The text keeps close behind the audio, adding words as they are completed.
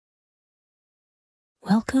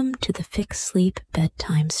Welcome to the FixSleep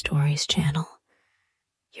Bedtime Stories Channel,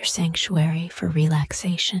 your sanctuary for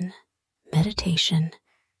relaxation, meditation,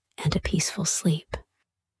 and a peaceful sleep.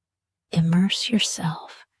 Immerse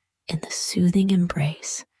yourself in the soothing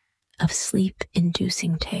embrace of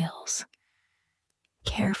sleep-inducing tales,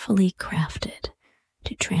 carefully crafted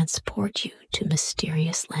to transport you to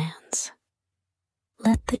mysterious lands.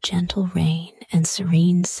 Let the gentle rain and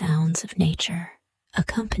serene sounds of nature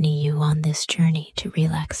accompany you on this journey to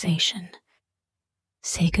relaxation.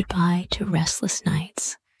 Say goodbye to restless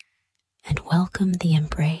nights and welcome the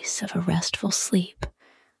embrace of a restful sleep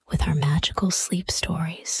with our magical sleep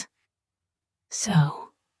stories.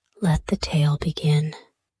 So, let the tale begin.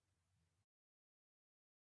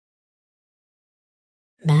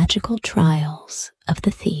 Magical Trials of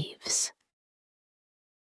the Thieves.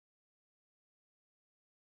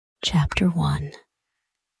 Chapter 1.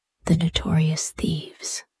 The Notorious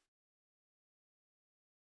Thieves.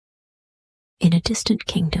 In a distant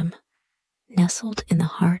kingdom, nestled in the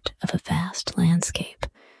heart of a vast landscape,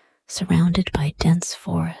 surrounded by dense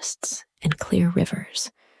forests and clear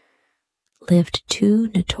rivers, lived two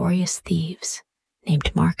notorious thieves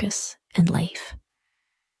named Marcus and Leif.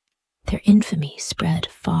 Their infamy spread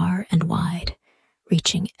far and wide,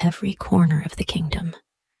 reaching every corner of the kingdom.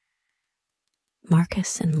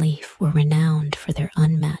 Marcus and Leif were renowned for their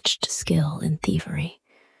unmatched skill in thievery,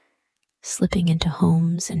 slipping into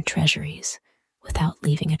homes and treasuries without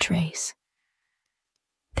leaving a trace.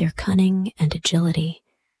 Their cunning and agility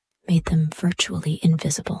made them virtually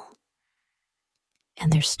invisible,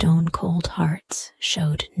 and their stone-cold hearts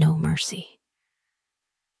showed no mercy.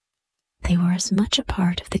 They were as much a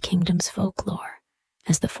part of the kingdom's folklore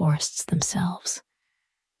as the forests themselves,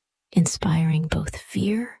 inspiring both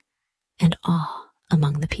fear and awe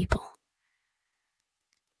among the people.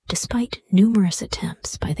 Despite numerous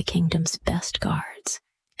attempts by the kingdom's best guards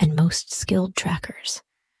and most skilled trackers,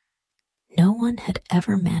 no one had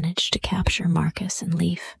ever managed to capture Marcus and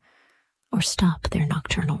Leif or stop their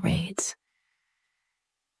nocturnal raids.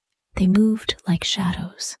 They moved like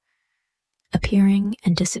shadows, appearing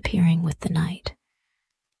and disappearing with the night,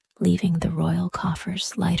 leaving the royal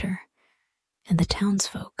coffers lighter and the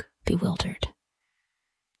townsfolk bewildered.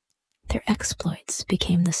 Their exploits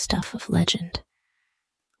became the stuff of legend,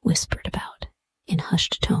 whispered about in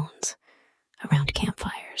hushed tones around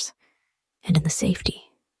campfires and in the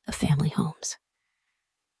safety of family homes.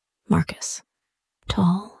 Marcus,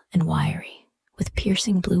 tall and wiry, with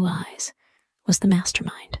piercing blue eyes, was the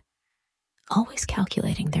mastermind, always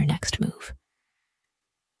calculating their next move.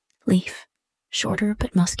 Leif, shorter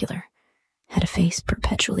but muscular, had a face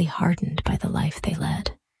perpetually hardened by the life they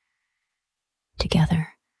led. Together,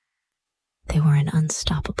 they were an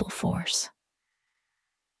unstoppable force.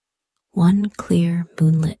 One clear,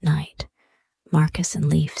 moonlit night, Marcus and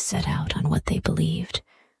Leif set out on what they believed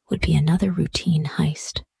would be another routine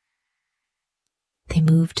heist. They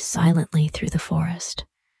moved silently through the forest,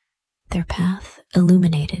 their path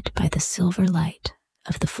illuminated by the silver light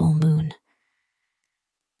of the full moon.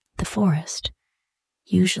 The forest,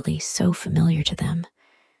 usually so familiar to them,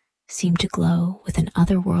 seemed to glow with an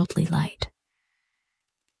otherworldly light.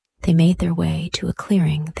 They made their way to a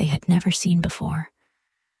clearing they had never seen before,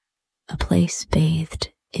 a place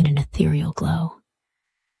bathed in an ethereal glow.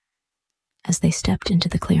 As they stepped into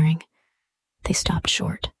the clearing, they stopped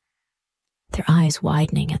short, their eyes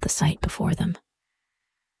widening at the sight before them.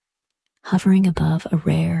 Hovering above a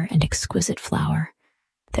rare and exquisite flower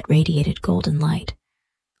that radiated golden light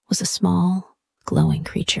was a small, glowing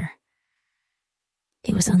creature.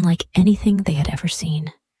 It was unlike anything they had ever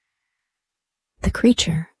seen. The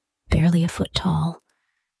creature, barely a foot tall,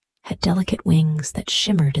 had delicate wings that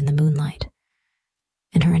shimmered in the moonlight,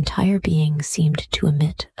 and her entire being seemed to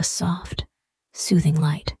emit a soft, soothing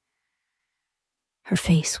light. Her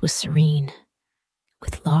face was serene,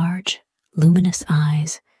 with large, luminous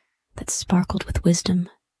eyes that sparkled with wisdom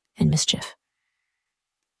and mischief.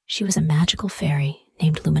 She was a magical fairy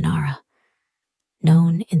named Luminara,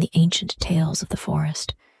 known in the ancient tales of the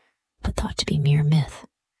forest, but thought to be mere myth.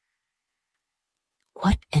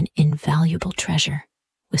 "What an invaluable treasure,"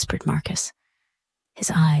 whispered Marcus, his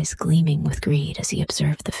eyes gleaming with greed as he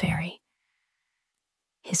observed the fairy.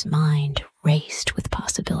 His mind raced with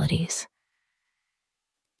possibilities.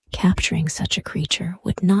 Capturing such a creature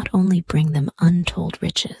would not only bring them untold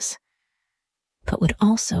riches, but would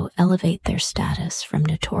also elevate their status from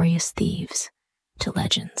notorious thieves to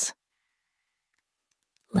legends.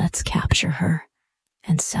 "Let's capture her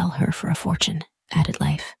and sell her for a fortune," added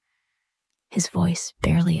Leif, his voice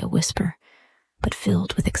barely a whisper, but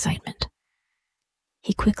filled with excitement.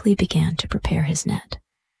 He quickly began to prepare his net,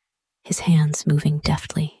 his hands moving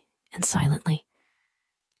deftly and silently.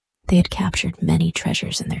 They had captured many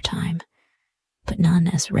treasures in their time, but none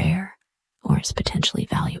as rare or as potentially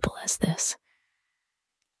valuable as this.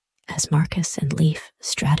 As Marcus and Leif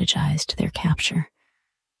strategized their capture,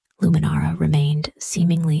 Luminara remained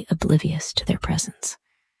seemingly oblivious to their presence.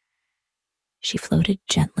 She floated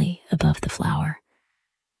gently above the flower,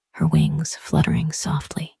 her wings fluttering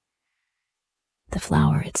softly. The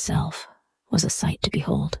flower itself was a sight to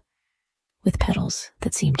behold, with petals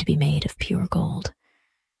that seemed to be made of pure gold,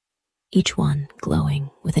 each one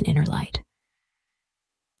glowing with an inner light.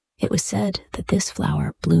 It was said that this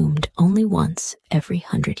flower bloomed only once every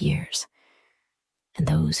 100 years, and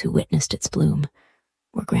those who witnessed its bloom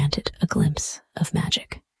were granted a glimpse of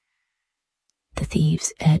magic. The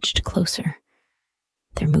thieves edged closer,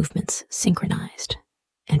 their movements synchronized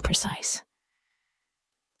and precise.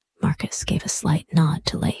 Marcus gave a slight nod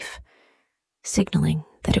to Leif, signaling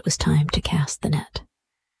that it was time to cast the net.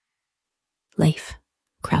 Leif,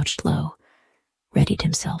 crouched low, readied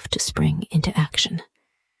himself to spring into action.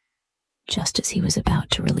 Just as he was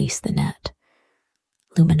about to release the net,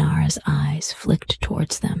 Luminara's eyes flicked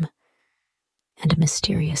towards them, and a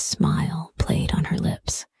mysterious smile played on her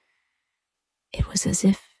lips. It was as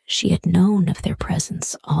if she had known of their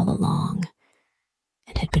presence all along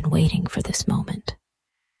and had been waiting for this moment.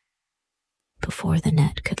 Before the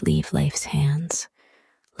net could leave Leif's hands,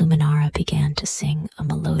 Luminara began to sing a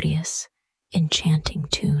melodious, enchanting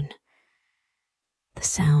tune. The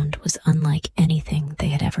sound was unlike anything they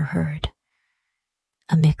had ever heard,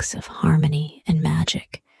 a mix of harmony and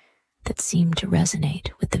magic that seemed to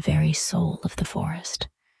resonate with the very soul of the forest.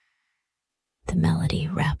 The melody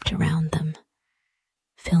wrapped around them,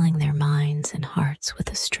 filling their minds and hearts with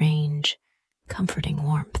a strange, comforting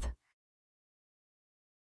warmth.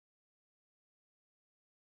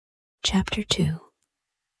 Chapter 2: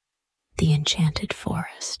 The Enchanted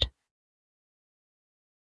Forest.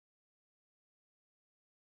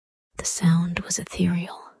 The sound was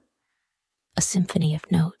ethereal, a symphony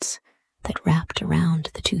of notes that wrapped around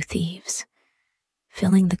the two thieves,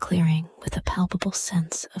 filling the clearing with a palpable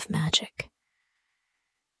sense of magic.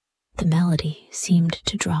 The melody seemed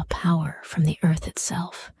to draw power from the earth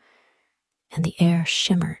itself, and the air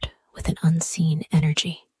shimmered with an unseen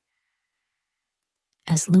energy.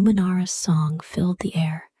 As Luminara's song filled the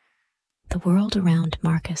air, the world around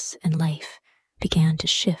Marcus and Leif began to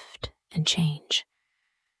shift and change.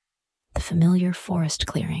 The familiar forest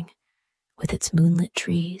clearing, with its moonlit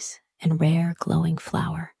trees and rare glowing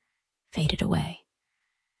flower, faded away.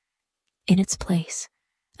 In its place,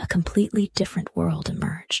 a completely different world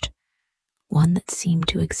emerged, one that seemed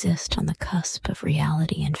to exist on the cusp of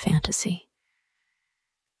reality and fantasy.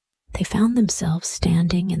 They found themselves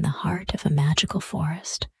standing in the heart of a magical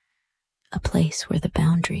forest, a place where the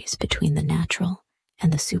boundaries between the natural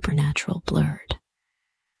and the supernatural blurred.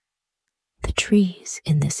 The trees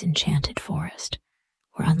in this enchanted forest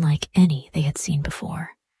were unlike any they had seen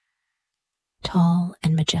before. Tall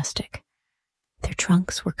and majestic, their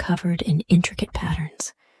trunks were covered in intricate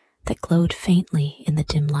patterns that glowed faintly in the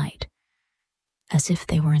dim light, as if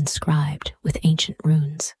they were inscribed with ancient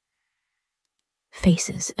runes.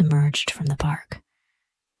 Faces emerged from the bark,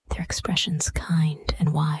 their expressions kind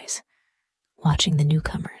and wise, watching the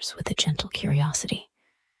newcomers with a gentle curiosity.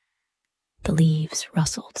 The leaves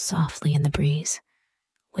rustled softly in the breeze,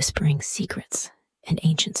 whispering secrets and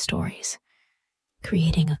ancient stories,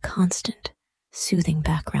 creating a constant, soothing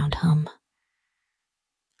background hum.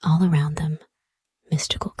 All around them,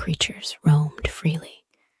 mystical creatures roamed freely,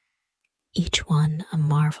 each one a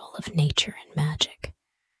marvel of nature and magic.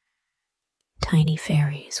 Tiny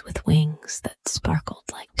fairies with wings that sparkled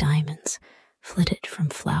like diamonds flitted from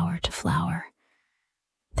flower to flower,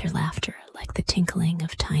 their laughter like the tinkling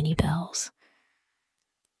of tiny bells.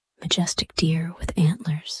 Majestic deer with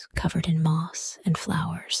antlers covered in moss and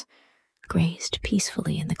flowers grazed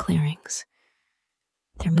peacefully in the clearings,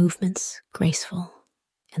 their movements graceful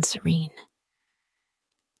and serene.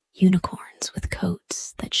 Unicorns with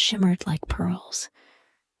coats that shimmered like pearls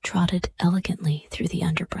trotted elegantly through the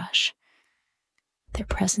underbrush, their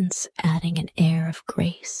presence adding an air of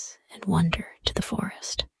grace and wonder to the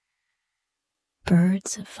forest.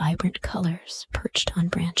 Birds of vibrant colors perched on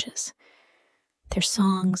branches, their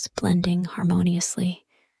songs blending harmoniously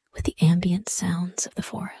with the ambient sounds of the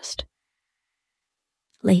forest.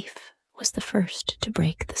 Leif was the first to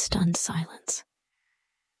break the stunned silence.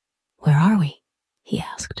 "Where are we?" he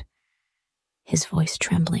asked, his voice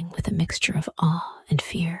trembling with a mixture of awe and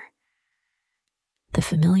fear. The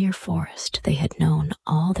familiar forest they had known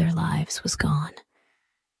all their lives was gone,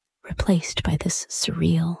 replaced by this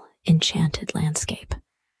surreal, enchanted landscape.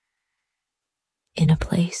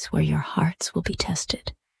 place where your hearts will be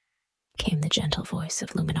tested," came the gentle voice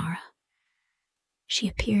of Luminara. She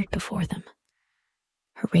appeared before them,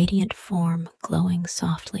 her radiant form glowing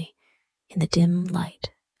softly in the dim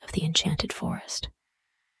light of the enchanted forest.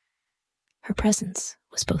 Her presence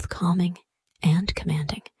was both calming and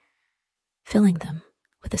commanding, filling them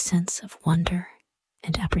with a sense of wonder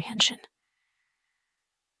and apprehension.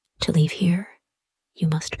 To leave here, you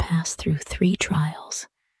must pass through 3 trials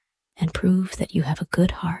and prove that you have a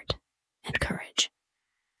good heart and courage.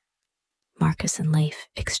 Marcus and Leif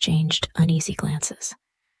exchanged uneasy glances.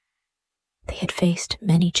 They had faced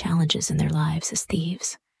many challenges in their lives as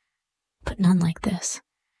thieves, but none like this.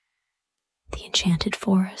 The enchanted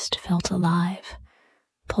forest felt alive,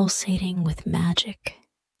 pulsating with magic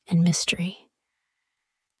and mystery.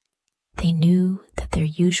 They knew that their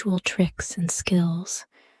usual tricks and skills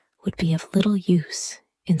would be of little use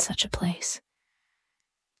in such a place.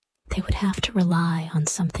 They would have to rely on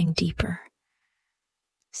something deeper,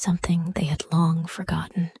 something they had long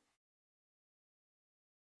forgotten.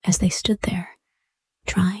 As they stood there,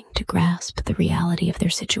 trying to grasp the reality of their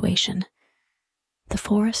situation, the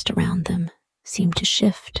forest around them seemed to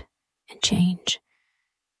shift and change,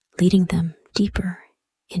 leading them deeper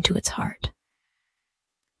into its heart.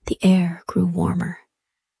 The air grew warmer,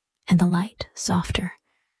 and the light softer,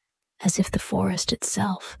 as if the forest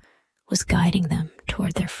itself was guiding them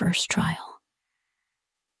toward their first trial.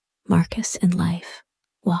 Marcus and Leif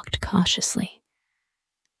walked cautiously,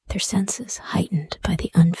 their senses heightened by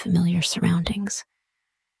the unfamiliar surroundings.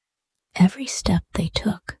 Every step they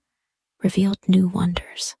took revealed new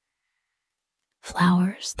wonders.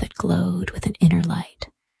 Flowers that glowed with an inner light,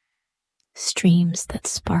 streams that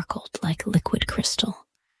sparkled like liquid crystal,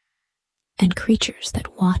 and creatures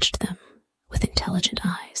that watched them with intelligent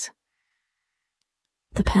eyes.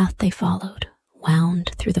 The path they followed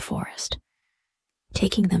wound through the forest,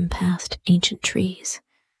 taking them past ancient trees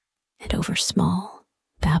and over small,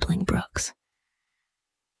 babbling brooks.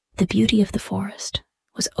 The beauty of the forest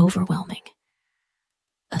was overwhelming,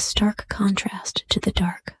 a stark contrast to the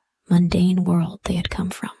dark, mundane world they had come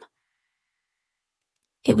from.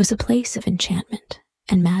 It was a place of enchantment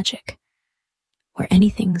and magic, where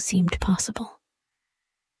anything seemed possible.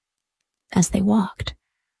 As they walked,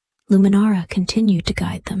 Luminara continued to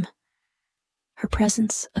guide them, her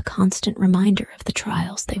presence a constant reminder of the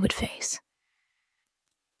trials they would face.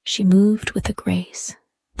 She moved with a grace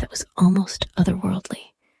that was almost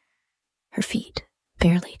otherworldly, her feet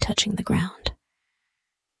barely touching the ground.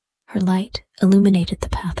 Her light illuminated the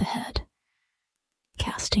path ahead,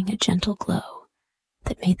 casting a gentle glow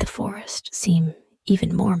that made the forest seem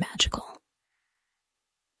even more magical.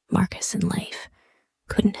 Marcus and Leif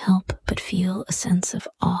couldn't help but feel a sense of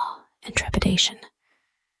awe and trepidation.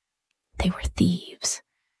 They were thieves,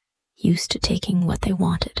 used to taking what they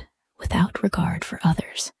wanted without regard for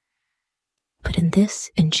others. But in this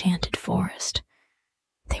enchanted forest,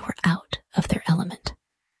 they were out of their element.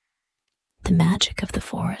 The magic of the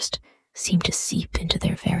forest seemed to seep into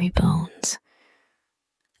their very bones,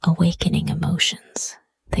 awakening emotions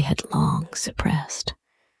they had long suppressed.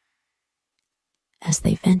 As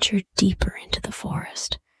they ventured deeper into the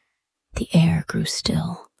forest, the air grew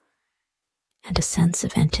still, and a sense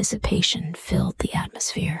of anticipation filled the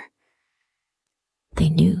atmosphere. They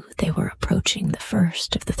knew they were approaching the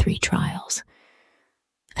first of the 3 trials,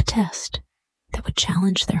 a test that would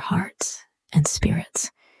challenge their hearts and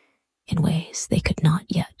spirits in ways they could not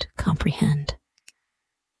yet comprehend.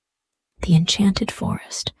 The enchanted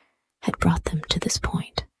forest had brought them to this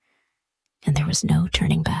point, and there was no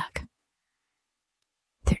turning back.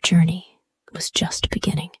 Their journey was just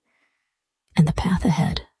beginning, and the path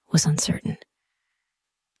ahead was uncertain.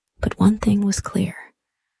 But one thing was clear: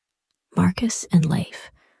 Marcus and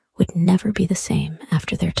Leif would never be the same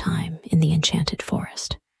after their time in the enchanted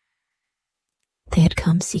forest. They had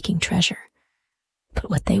come seeking treasure,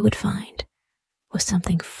 but what they would find was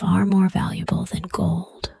something far more valuable than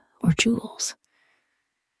gold or jewels.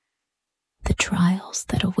 The trials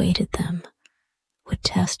that awaited them would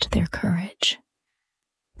test their courage,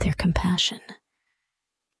 their compassion,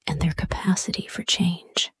 and their capacity for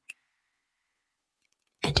change.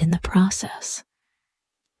 And in the process,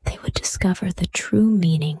 they would discover the true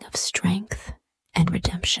meaning of strength and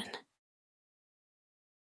redemption.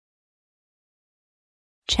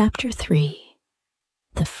 Chapter 3: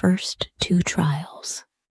 The First 2 Trials.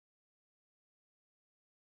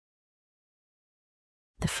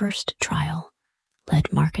 The first trial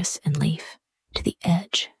led Marcus and Leif to the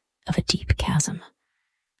edge of a deep chasm,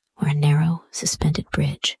 where a narrow, suspended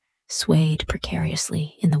bridge swayed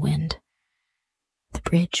precariously in the wind. The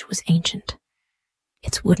bridge was ancient,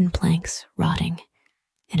 its wooden planks rotting,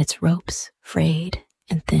 and its ropes frayed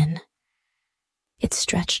and thin. It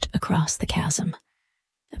stretched across the chasm,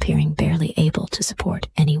 appearing barely able to support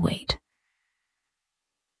any weight.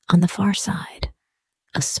 On the far side,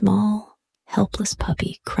 a small, helpless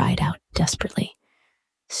puppy cried out desperately,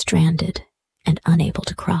 stranded and unable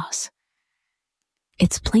to cross.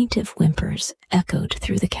 Its plaintive whimpers echoed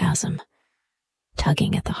through the chasm,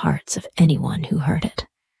 tugging at the hearts of anyone who heard it.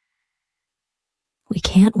 "We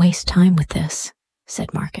can't waste time with this,"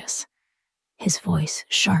 said Marcus, his voice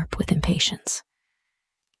sharp with impatience.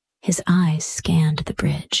 His eyes scanned the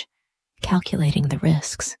bridge, calculating the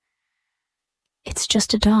risks. "It's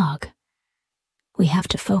just a dog. We have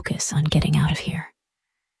to focus on getting out of here."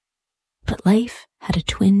 But Leif had a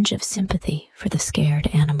twinge of sympathy for the scared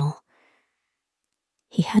animal.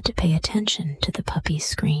 He had to pay attention to the puppy's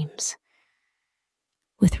screams.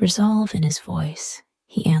 With resolve in his voice,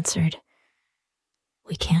 he answered,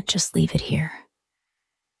 "We can't just leave it here."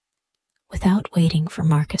 Without waiting for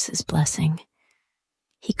Marcus's blessing,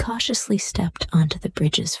 he cautiously stepped onto the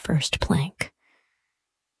bridge's first plank.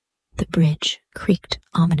 The bridge creaked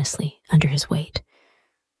ominously under his weight,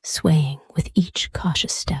 swaying with each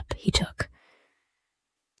cautious step he took.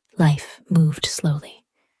 Leif moved slowly,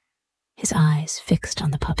 his eyes fixed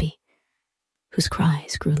on the puppy, whose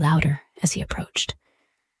cries grew louder as he approached.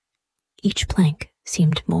 Each plank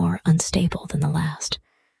seemed more unstable than the last,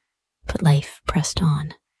 but Leif pressed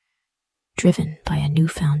on, driven by a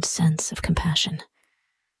newfound sense of compassion.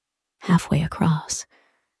 Halfway across,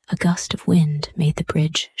 a gust of wind made the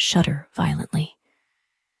bridge shudder violently.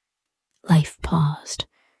 Leif paused,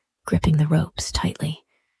 gripping the ropes tightly,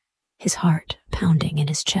 his heart pounding in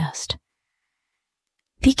his chest.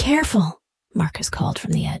 "Be careful," Marcus called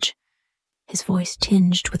from the edge, his voice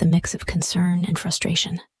tinged with a mix of concern and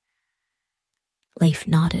frustration. Leif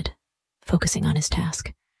nodded, focusing on his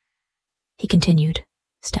task. He continued,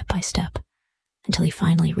 step by step, until he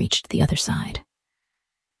finally reached the other side.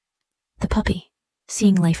 The puppy,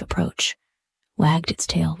 seeing Leif approach, wagged its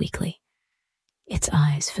tail weakly, its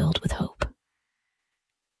eyes filled with hope.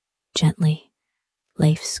 Gently,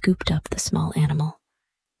 Leif scooped up the small animal,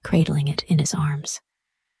 cradling it in his arms.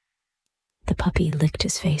 The puppy licked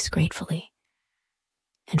his face gratefully,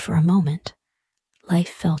 and for a moment, Leif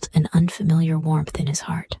felt an unfamiliar warmth in his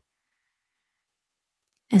heart.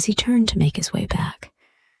 As he turned to make his way back,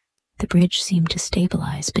 the bridge seemed to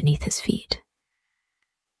stabilize beneath his feet.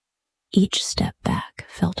 Each step back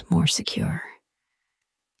felt more secure,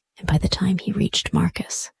 and by the time he reached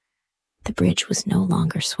Marcus, the bridge was no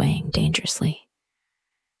longer swaying dangerously.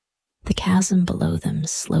 The chasm below them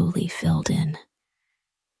slowly filled in,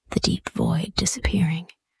 the deep void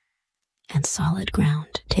disappearing, and solid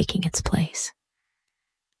ground taking its place.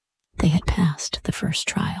 They had passed the first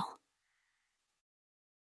trial.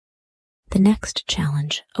 The next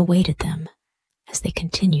challenge awaited them as they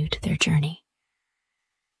continued their journey.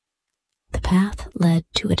 The path led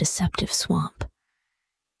to a deceptive swamp,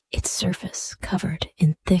 its surface covered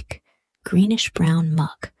in thick, greenish-brown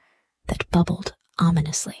muck that bubbled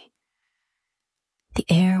ominously. The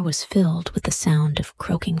air was filled with the sound of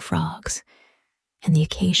croaking frogs and the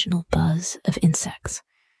occasional buzz of insects.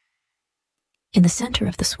 In the center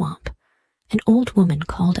of the swamp, an old woman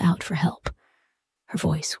called out for help, her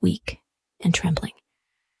voice weak and trembling.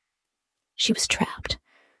 She was trapped,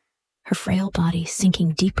 her frail body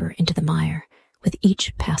sinking deeper into the mire with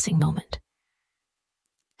each passing moment.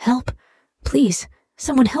 "Help! Please,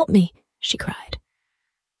 someone help me!" she cried,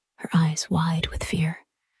 her eyes wide with fear.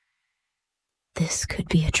 "This could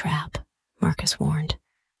be a trap," Marcus warned,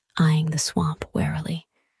 eyeing the swamp warily.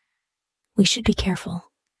 "We should be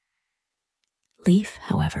careful." Leif,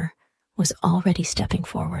 however, was already stepping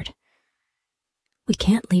forward. "We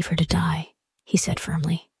can't leave her to die," he said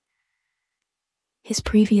firmly. His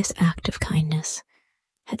previous act of kindness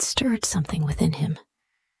had stirred something within him,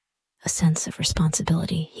 a sense of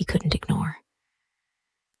responsibility he couldn't ignore.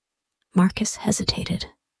 Marcus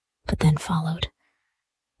hesitated, but then followed,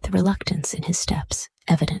 the reluctance in his steps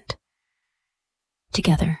evident.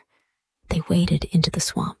 Together, they waded into the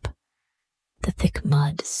swamp, the thick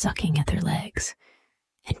mud sucking at their legs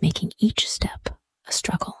and making each step a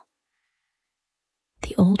struggle.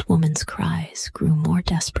 The old woman's cries grew more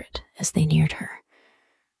desperate as they neared her,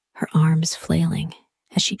 her arms flailing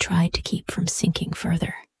as she tried to keep from sinking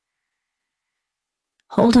further.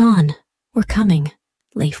 "Hold on, we're coming,"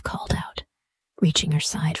 Leif called out, reaching her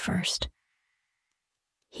side first.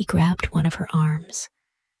 He grabbed one of her arms,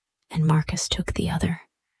 and Marcus took the other.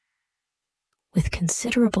 With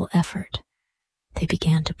considerable effort, they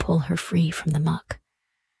began to pull her free from the muck.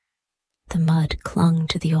 The mud clung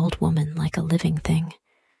to the old woman like a living thing,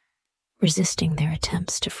 resisting their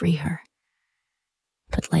attempts to free her.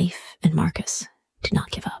 But Leif and Marcus did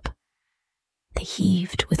not give up. They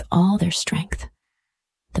heaved with all their strength,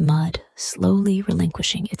 the mud slowly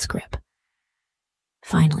relinquishing its grip.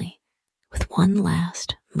 Finally, with one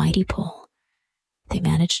last mighty pull, they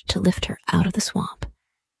managed to lift her out of the swamp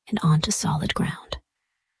and onto solid ground.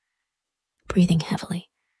 Breathing heavily,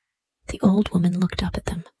 the old woman looked up at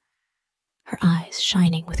them, her eyes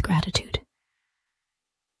shining with gratitude.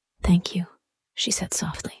 "Thank you," she said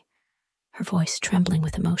softly, her voice trembling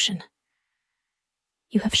with emotion.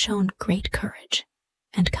 "You have shown great courage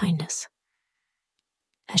and kindness."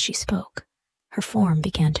 As she spoke, her form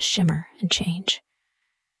began to shimmer and change.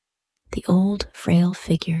 The old, frail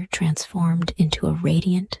figure transformed into a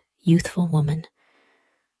radiant, youthful woman,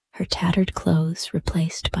 her tattered clothes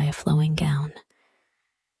replaced by a flowing gown.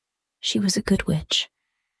 She was a good witch,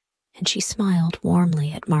 and she smiled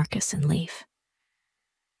warmly at Marcus and Leif.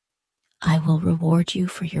 "I will reward you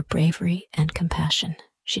for your bravery and compassion,"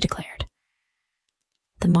 she declared.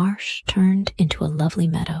 The marsh turned into a lovely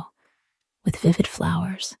meadow with vivid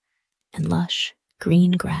flowers and lush,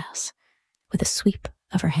 green grass with a sweep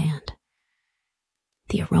of her hand.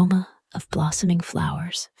 The aroma of blossoming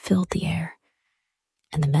flowers filled the air,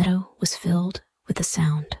 and the meadow was filled with the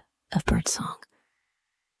sound of birdsong.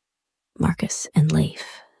 Marcus and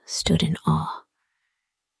Leif stood in awe.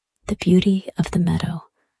 The beauty of the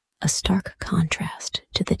meadow, a stark contrast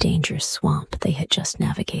to the dangerous swamp they had just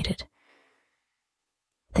navigated.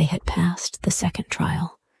 They had passed the second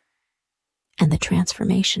trial, and the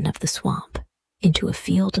transformation of the swamp into a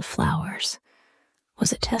field of flowers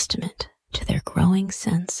was a testament to their growing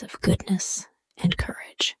sense of goodness and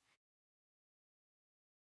courage.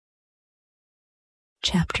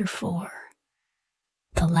 Chapter 4: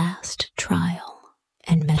 The Last Trial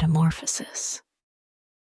and Metamorphosis.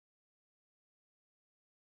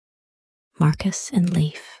 Marcus and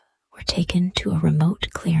Leif were taken to a remote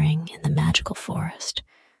clearing in the magical forest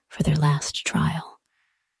for their last trial,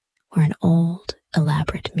 where an old,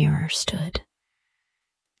 elaborate mirror stood.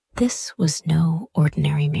 This was no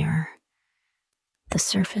ordinary mirror. The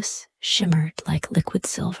surface shimmered like liquid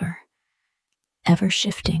silver, ever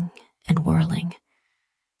shifting and whirling,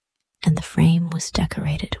 and the frame was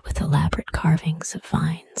decorated with elaborate carvings of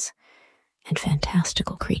vines and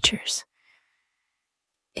fantastical creatures.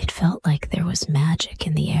 It felt like there was magic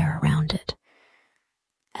in the air around it,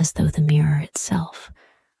 as though the mirror itself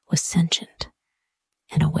was sentient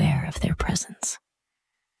and aware of their presence.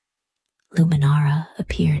 Luminara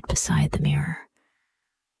appeared beside the mirror,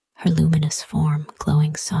 her luminous form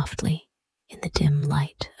glowing softly in the dim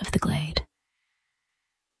light of the glade.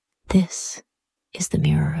 "This is the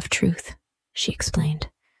mirror of truth," she explained,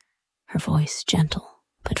 her voice gentle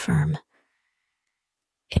but firm.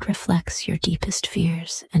 "It reflects your deepest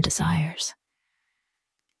fears and desires.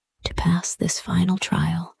 To pass this final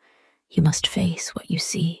trial, you must face what you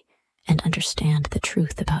see and understand the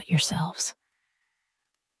truth about yourselves."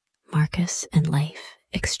 Marcus and Leif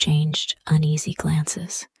exchanged uneasy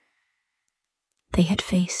glances. They had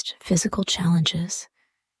faced physical challenges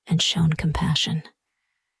and shown compassion,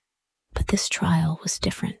 but this trial was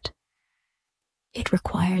different. It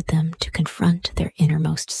required them to confront their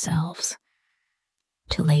innermost selves,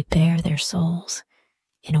 to lay bare their souls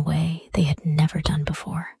in a way they had never done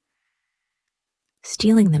before.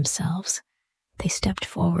 Steeling themselves, they stepped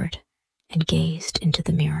forward and gazed into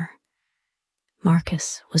the mirror.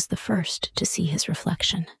 Marcus was the first to see his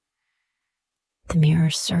reflection. The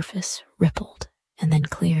mirror's surface rippled and then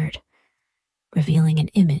cleared, revealing an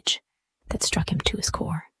image that struck him to his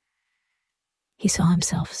core. He saw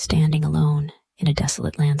himself standing alone in a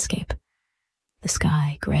desolate landscape, the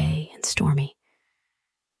sky gray and stormy.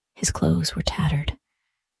 His clothes were tattered,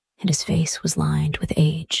 and his face was lined with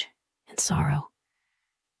age and sorrow.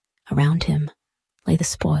 Around him lay the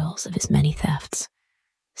spoils of his many thefts,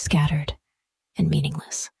 scattered and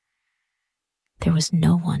meaningless. There was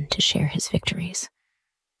no one to share his victories,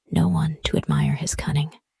 no one to admire his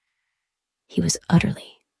cunning. He was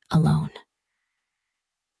utterly alone.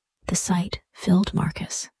 The sight filled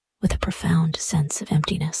Marcus with a profound sense of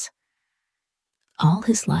emptiness. All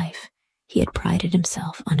his life, he had prided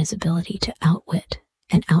himself on his ability to outwit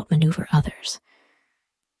and outmaneuver others,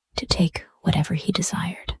 to take whatever he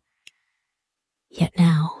desired. Yet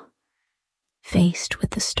now, faced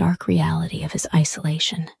with the stark reality of his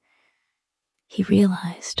isolation, he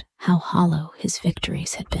realized how hollow his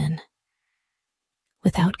victories had been.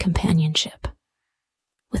 Without companionship,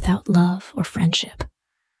 without love or friendship,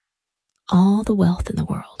 all the wealth in the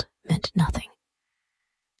world meant nothing.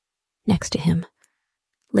 Next to him,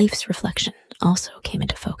 Leif's reflection also came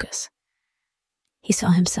into focus. He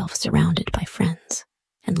saw himself surrounded by friends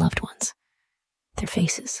and loved ones, their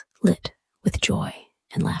faces lit with joy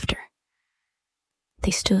and laughter.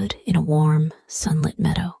 They stood in a warm, sunlit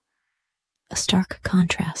meadow, a stark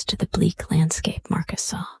contrast to the bleak landscape Marcus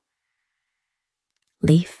saw.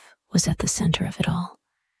 Leif was at the center of it all,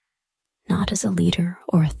 not as a leader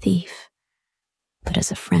or a thief, but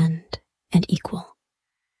as a friend and equal.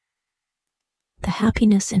 The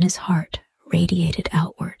happiness in his heart radiated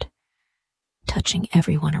outward, touching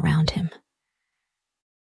everyone around him.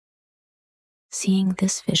 Seeing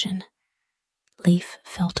this vision, Leif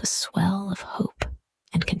felt a swell of hope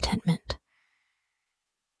and contentment.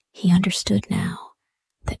 He understood now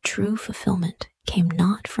that true fulfillment came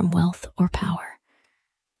not from wealth or power,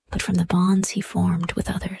 but from the bonds he formed with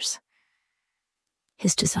others.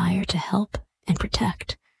 His desire to help and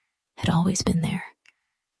protect had always been there,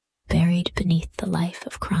 buried beneath the life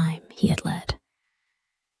of crime he had led.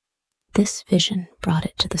 This vision brought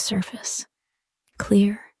it to the surface,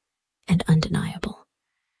 clear and undeniable.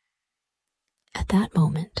 At that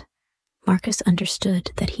moment, Marcus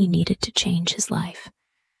understood that he needed to change his life.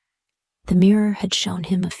 The mirror had shown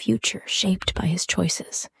him a future shaped by his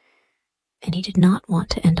choices, and he did not want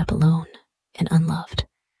to end up alone and unloved.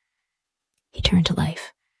 He turned to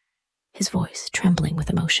Leif, his voice trembling with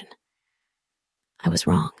emotion. "I was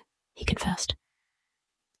wrong," he confessed.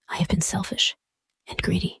 "I have been selfish and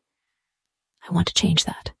greedy. I want to change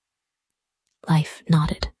that." Leif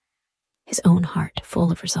nodded, his own heart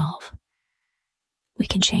full of resolve. "We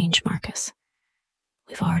can change, Marcus.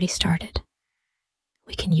 We've already started.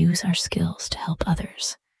 We can use our skills to help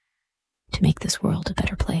others, to make this world a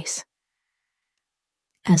better place."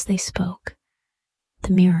 As they spoke,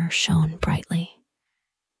 the mirror shone brightly,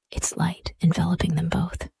 its light enveloping them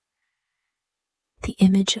both. The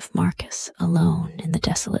image of Marcus alone in the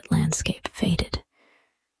desolate landscape faded,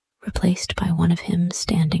 replaced by one of him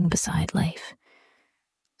standing beside Leif,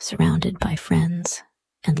 surrounded by friends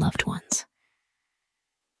and loved ones.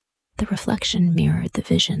 The reflection mirrored the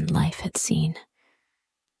vision Leif had seen,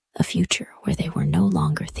 a future where they were no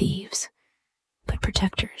longer thieves, but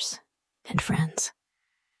protectors and friends.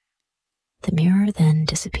 The mirror then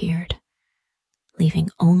disappeared, leaving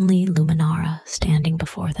only Luminara standing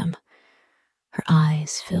before them, her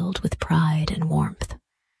eyes filled with pride and warmth.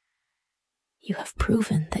 "You have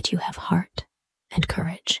proven that you have heart and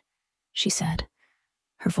courage," she said,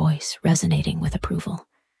 her voice resonating with approval.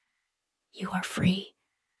 "You are free."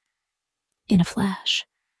 In a flash,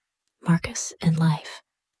 Marcus and Leif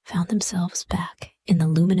found themselves back in the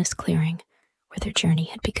luminous clearing where their journey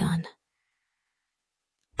had begun.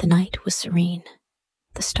 The night was serene,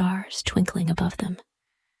 the stars twinkling above them.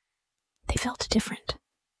 They felt different,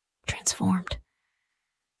 transformed.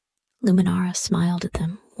 Luminara smiled at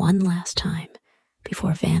them one last time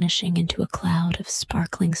before vanishing into a cloud of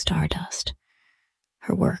sparkling stardust,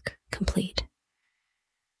 her work complete.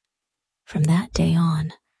 From that day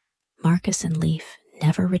on, Marcus and Leif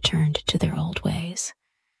never returned to their old ways.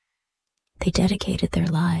 They dedicated their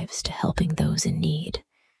lives to helping those in need,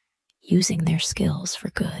 using their skills for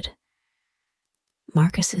good.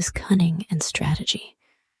 Marcus's cunning and strategy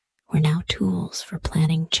were now tools for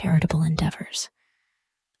planning charitable endeavors,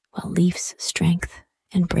 while Leif's strength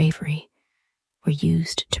and bravery were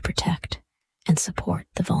used to protect and support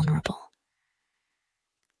the vulnerable.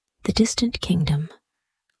 The distant kingdom,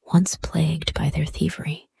 once plagued by their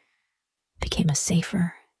thievery, became a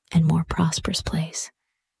safer and more prosperous place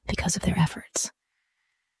because of their efforts.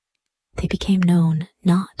 They became known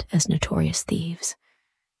not as notorious thieves,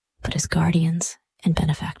 but as guardians and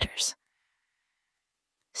benefactors.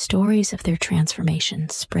 Stories of their transformation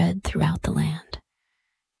spread throughout the land,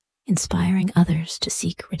 inspiring others to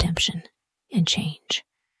seek redemption and change.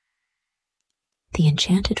 The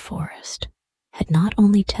enchanted forest had not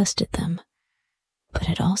only tested them, but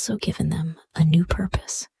had also given them a new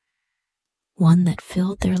purpose, one that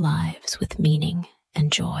filled their lives with meaning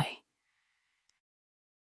and joy.